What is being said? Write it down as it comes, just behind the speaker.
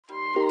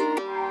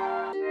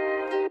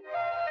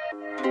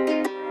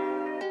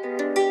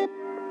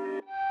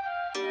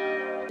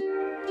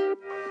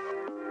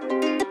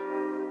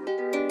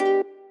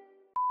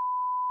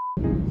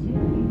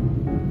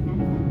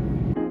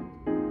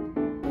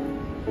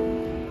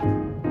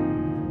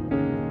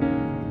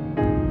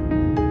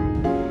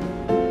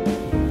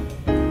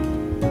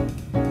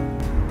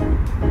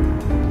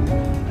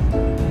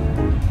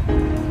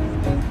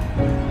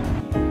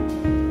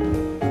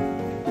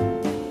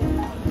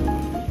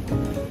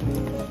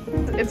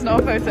It's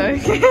not a photo.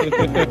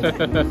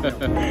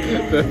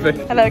 Perfect.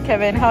 Hello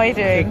Kevin, how are you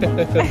doing? Do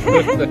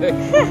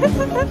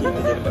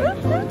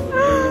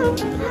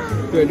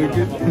I look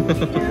good?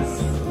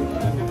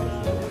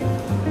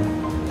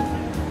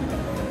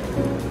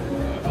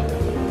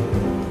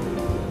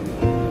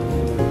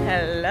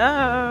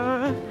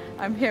 Hello,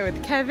 I'm here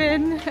with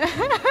Kevin.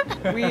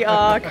 We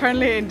are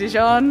currently in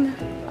Dijon.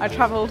 I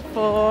traveled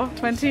for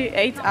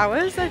 28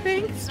 hours, I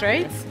think,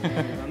 straight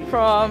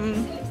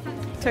from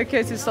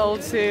Tokyo to Seoul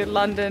to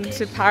London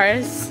to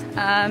Paris,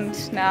 and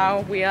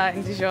now we are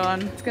in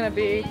Dijon. It's gonna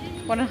be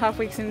 1.5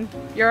 weeks in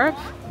Europe,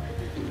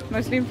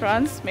 mostly in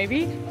France,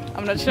 maybe.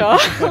 I'm not sure.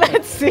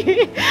 Let's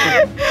see.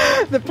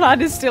 The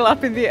plan is still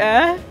up in the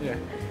air. Yeah.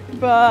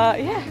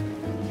 But yeah,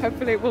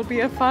 hopefully it will be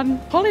a fun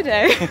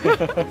holiday.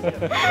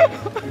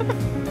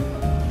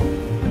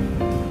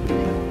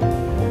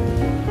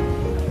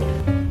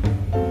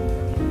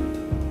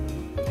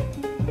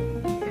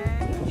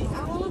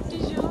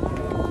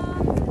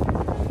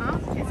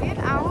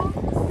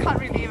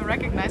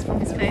 Recognize from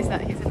his face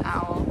that he's an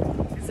owl.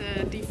 It's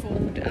a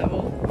deformed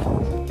owl.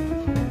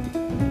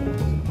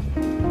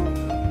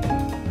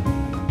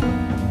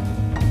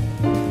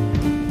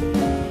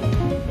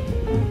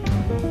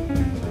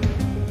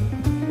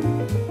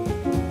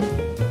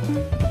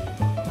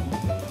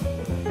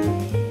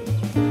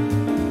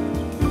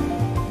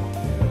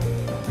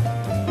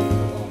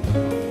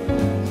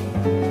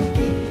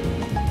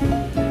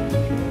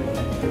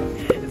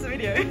 It's a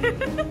video.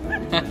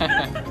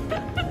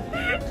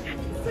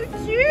 So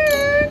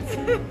cute!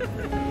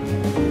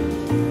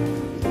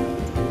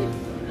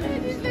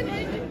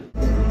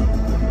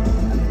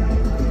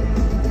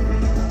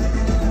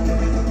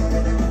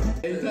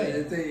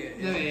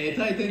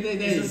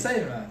 It's the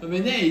same. But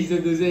it's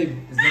not the same.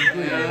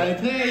 I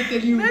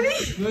tell you. No,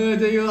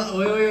 tell you.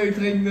 Wait,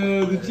 trying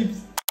the chips.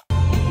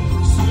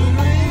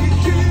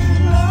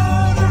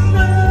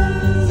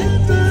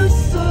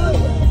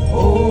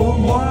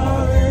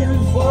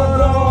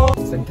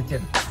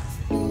 Saint-Étienne.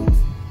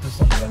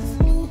 200 places.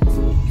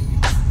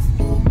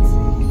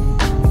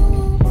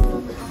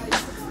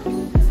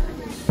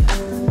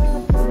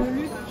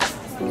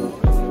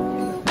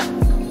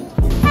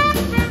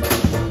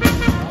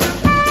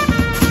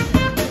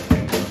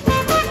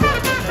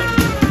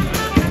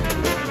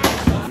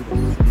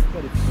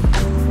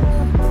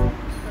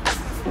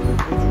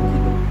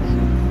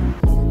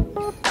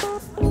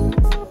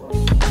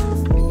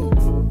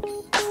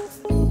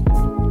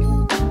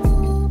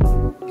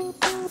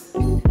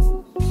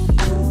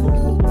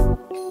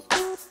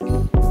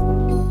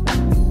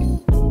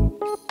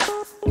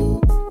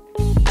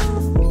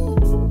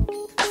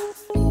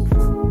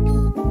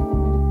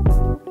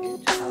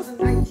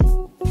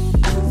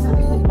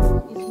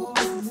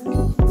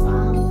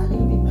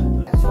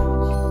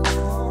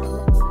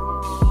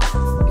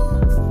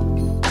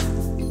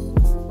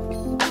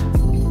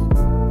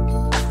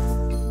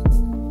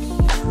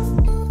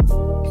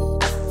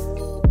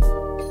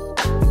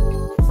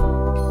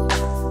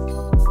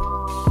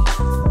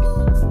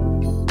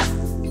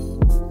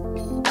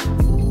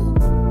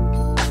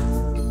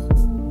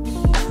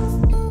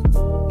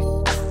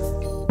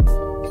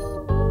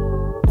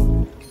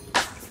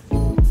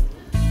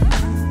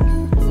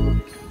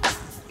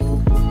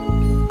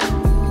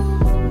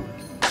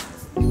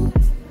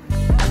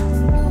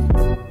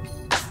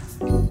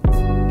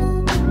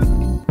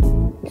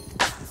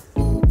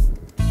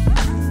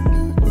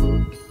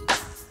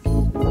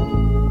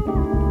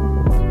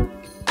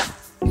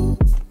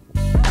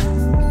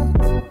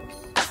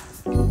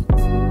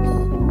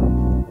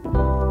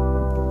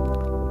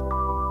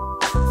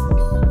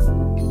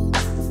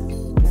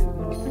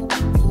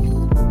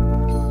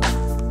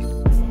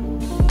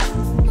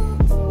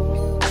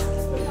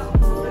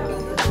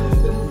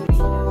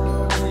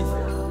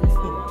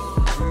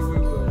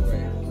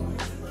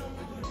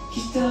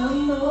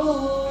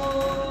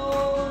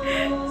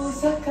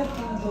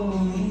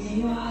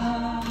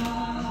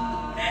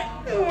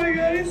 Oh my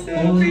god, he's so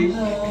happy.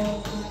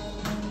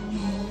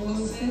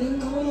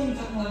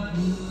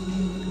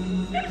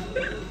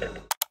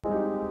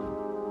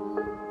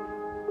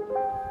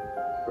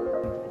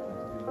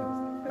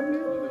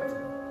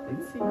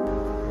 Let's see.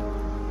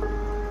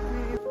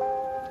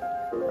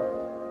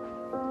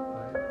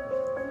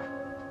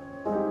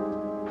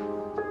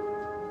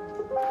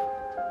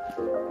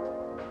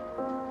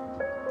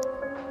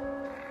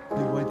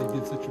 Why they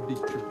built such a big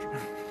church?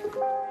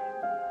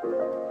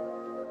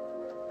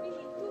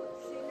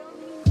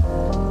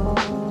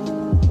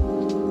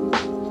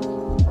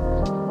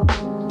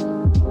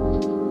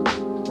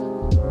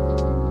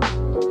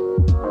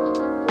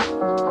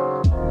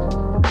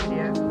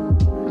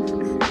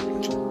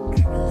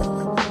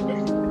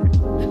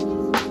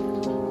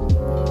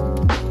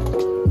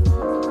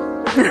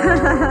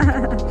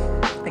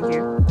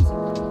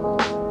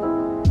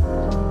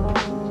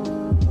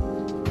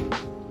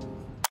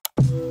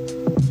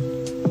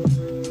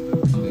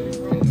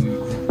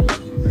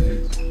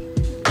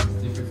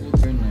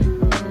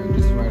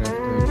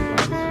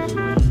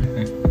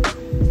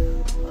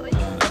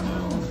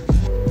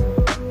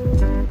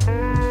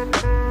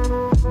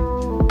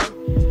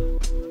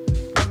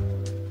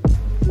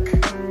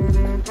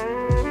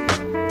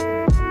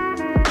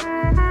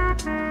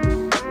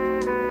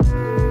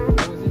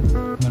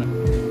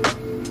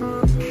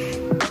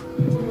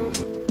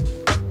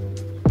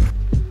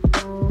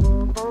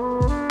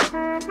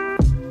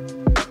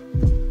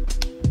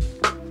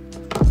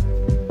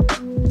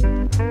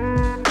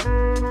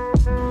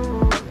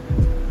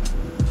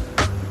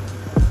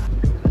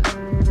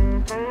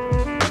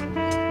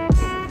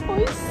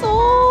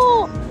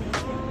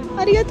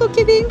 Arigato,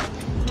 Kevin.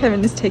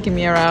 Kevin is taking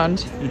me around,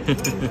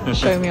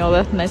 showing me all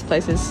the nice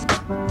places.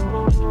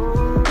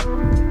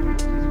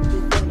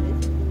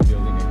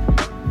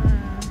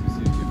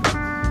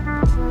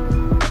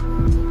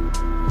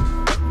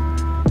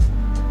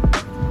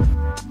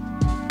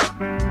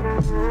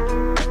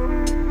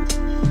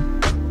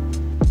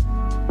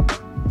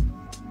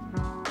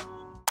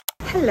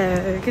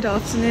 Hello, good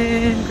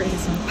afternoon,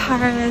 greetings from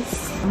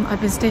Paris.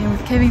 I've been staying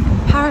with Kevin in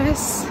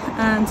Paris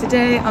and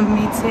today I'm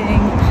meeting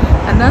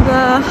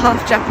another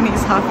half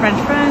Japanese, half French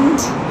friend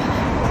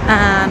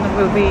and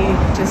we'll be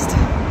just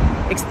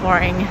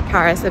exploring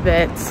Paris a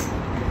bit,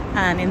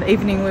 and in the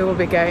evening we will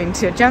be going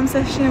to a jam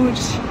session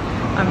which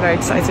I'm very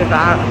excited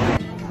about.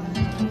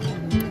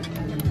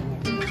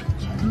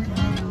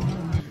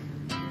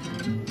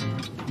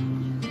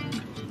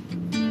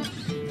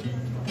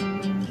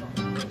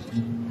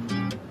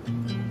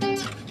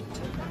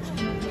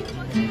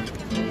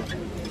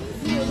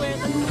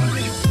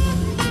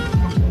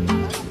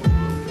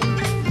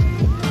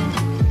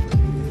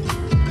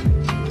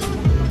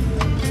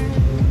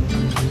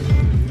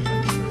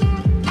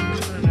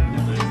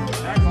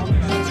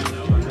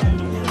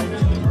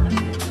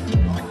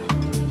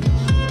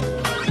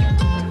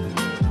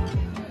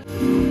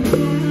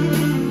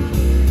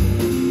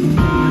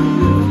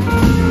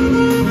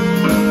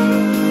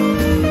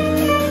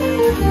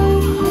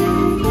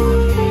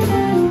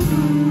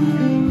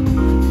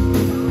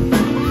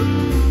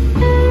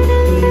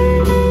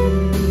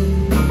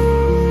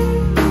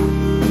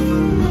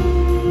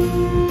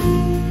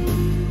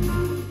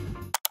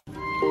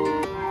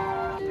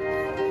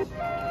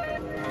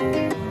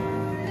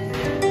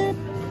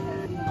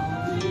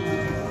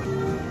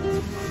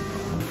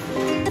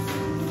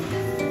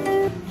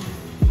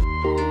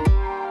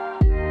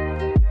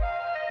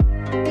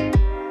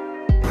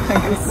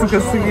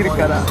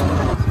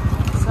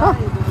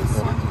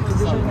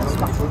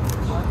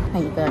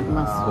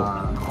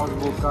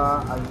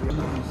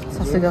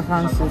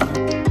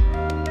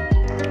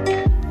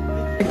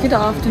 Good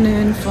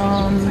afternoon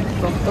from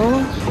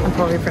Bordeaux. I'm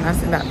probably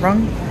pronouncing that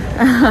wrong.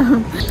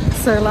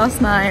 So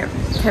last night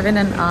Kevin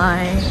and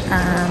I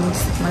and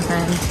my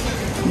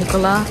friend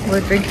Nicola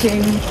were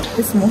drinking.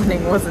 This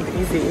morning wasn't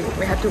easy.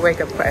 We had to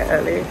wake up quite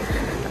early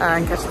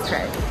and catch the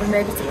train. We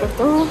made it to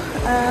Bordeaux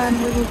and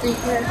we will be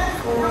here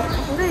for a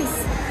couple of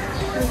days.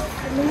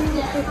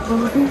 Hopefully it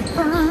will be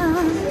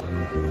fun.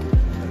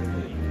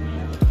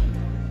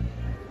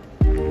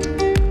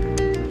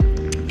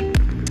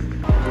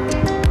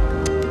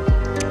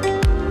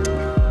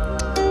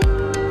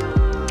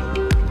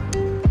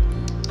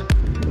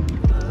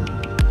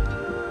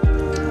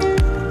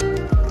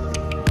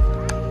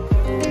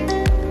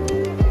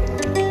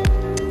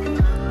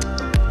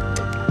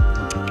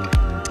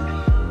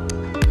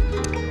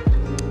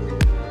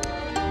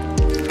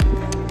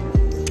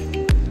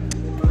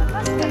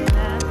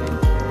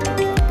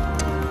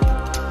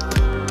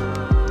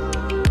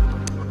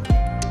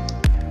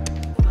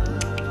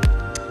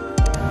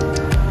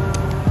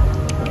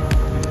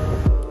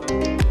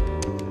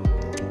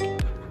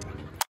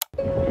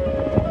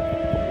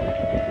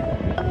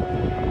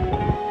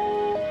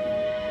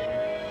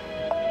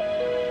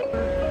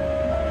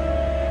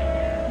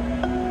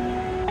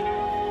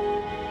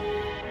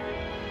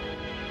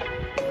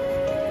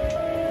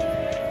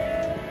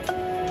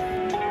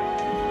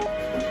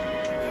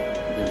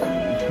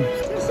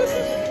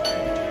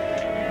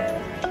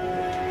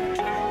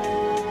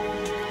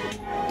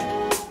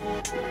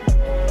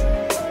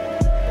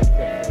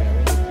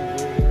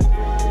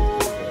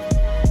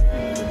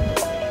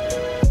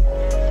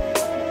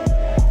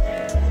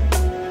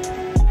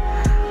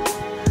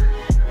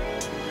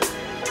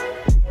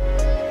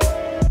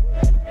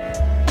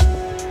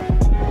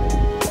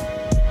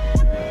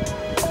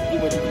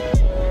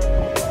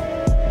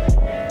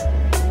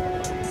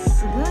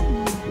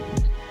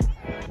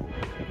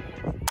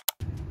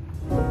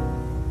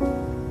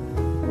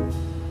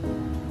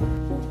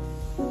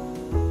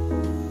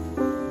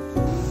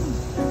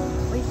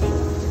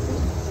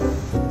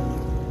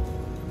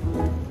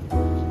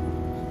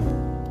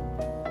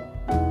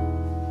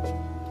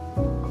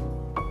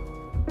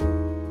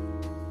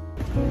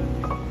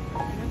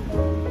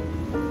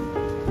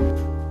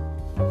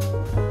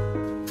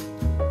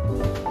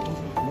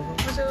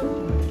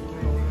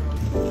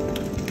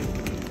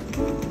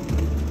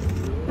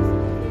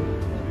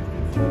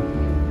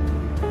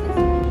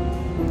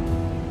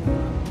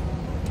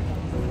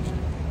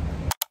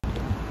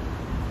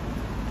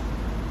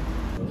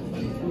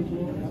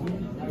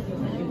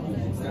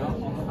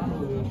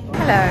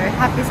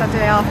 Happy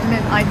Saturday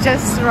afternoon. I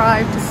just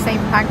arrived to St.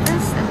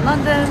 Pancras in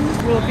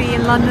London. We'll be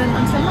in London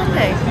until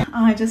Monday.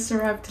 I just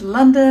arrived to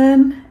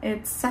London.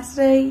 It's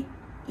Saturday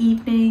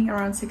evening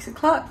around 6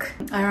 o'clock.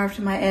 I arrived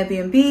at my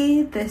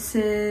Airbnb. This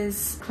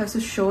is close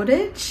to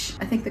Shoreditch.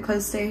 I think the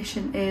closest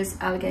station is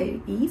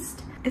Aldgate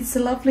East. It's a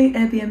lovely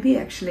Airbnb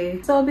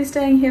actually. So I'll be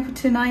staying here for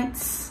 2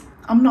 nights.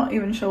 I'm not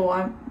even sure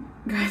what I'm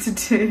going to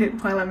do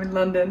while I'm in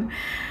London.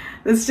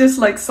 There's just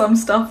like some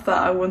stuff that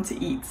I want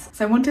to eat.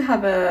 So I want to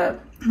have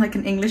like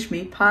an English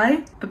meat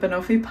pie, a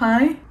banoffee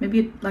pie,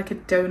 maybe like a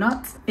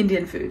donut,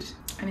 Indian food.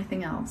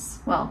 Anything else?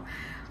 Well,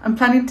 I'm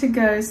planning to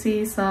go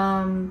see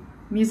some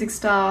music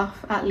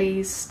stuff at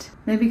least,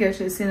 maybe go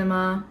to the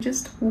cinema,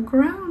 just walk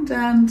around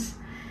and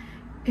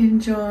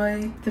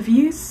enjoy the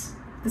views,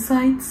 the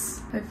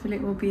sights. Hopefully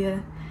it will be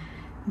a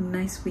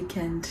nice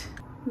weekend.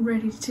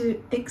 Ready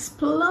to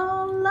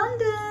explore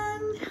London.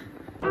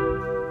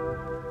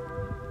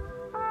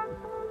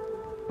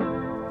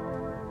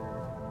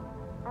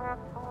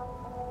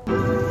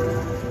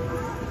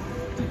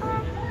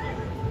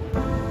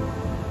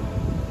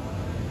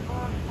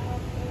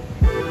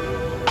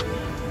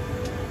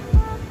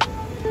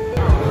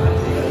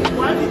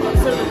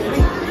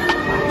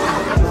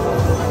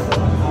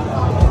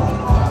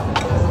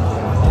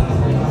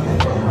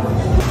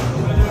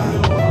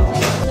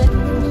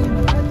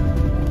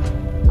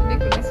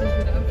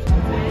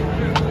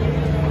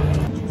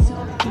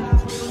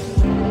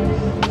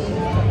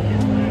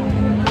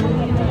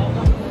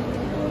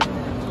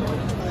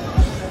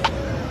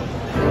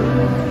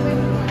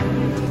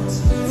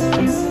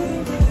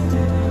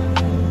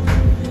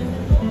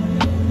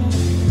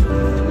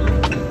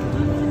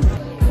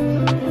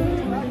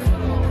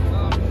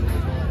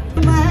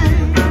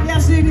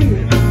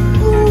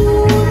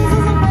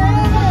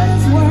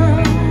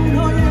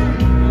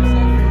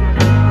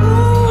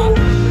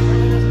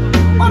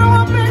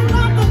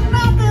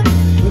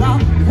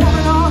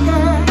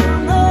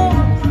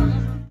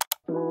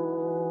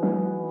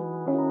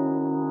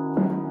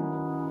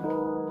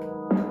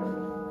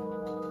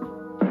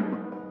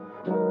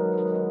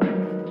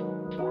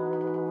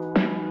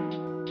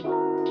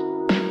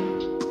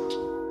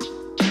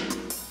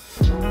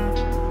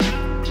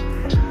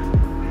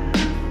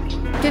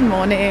 Good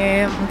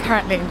morning, I'm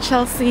currently in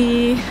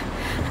Chelsea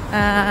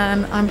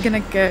and I'm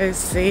gonna go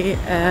see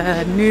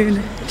a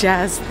noon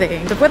jazz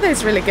thing. The weather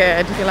is really good,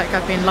 I feel like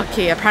I've been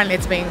lucky. Apparently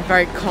it's been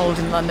very cold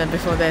in London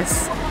before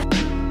this.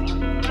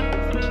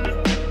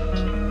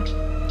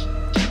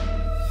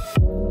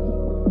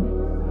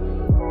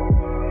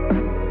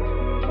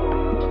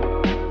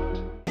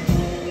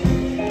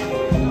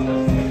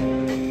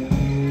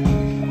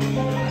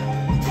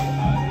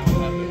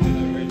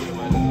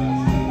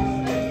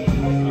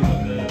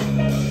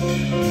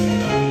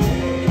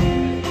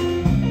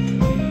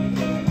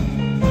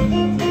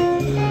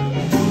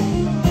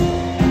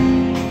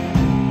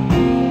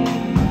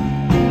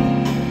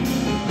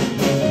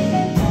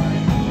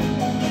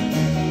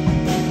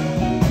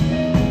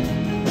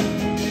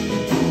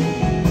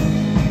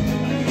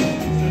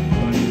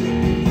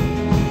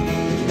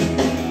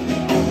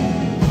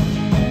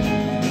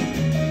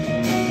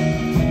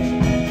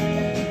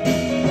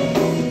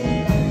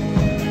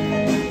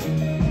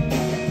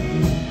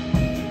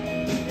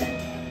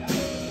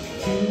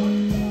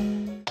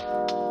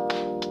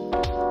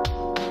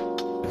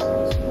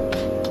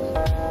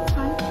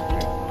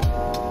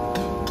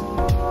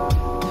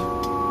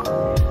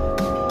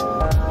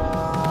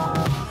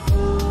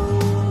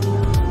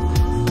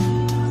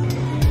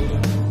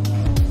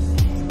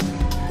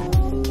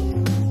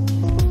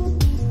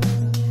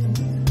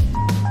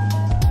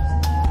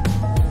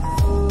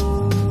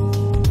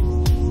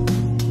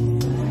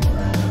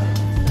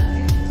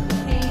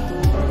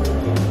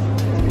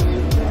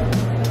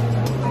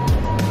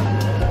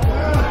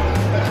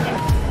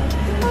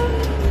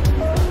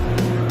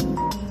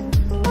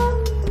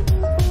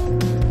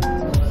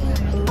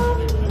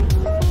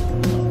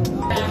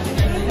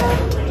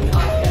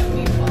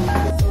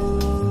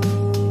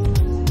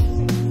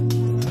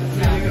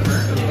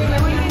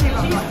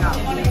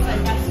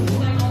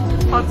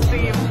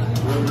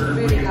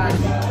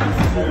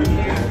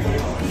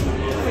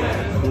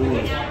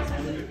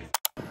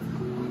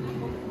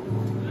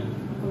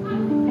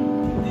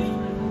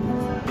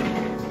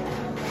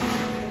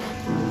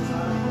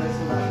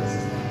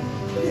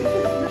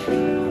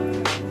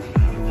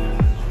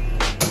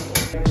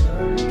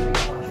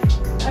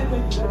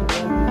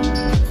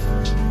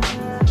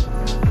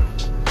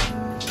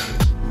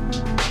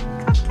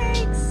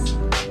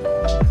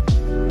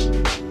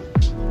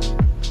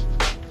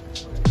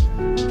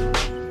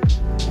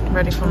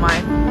 Ready for my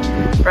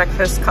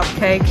breakfast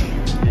cupcake.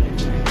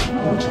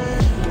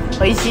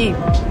 美味しい。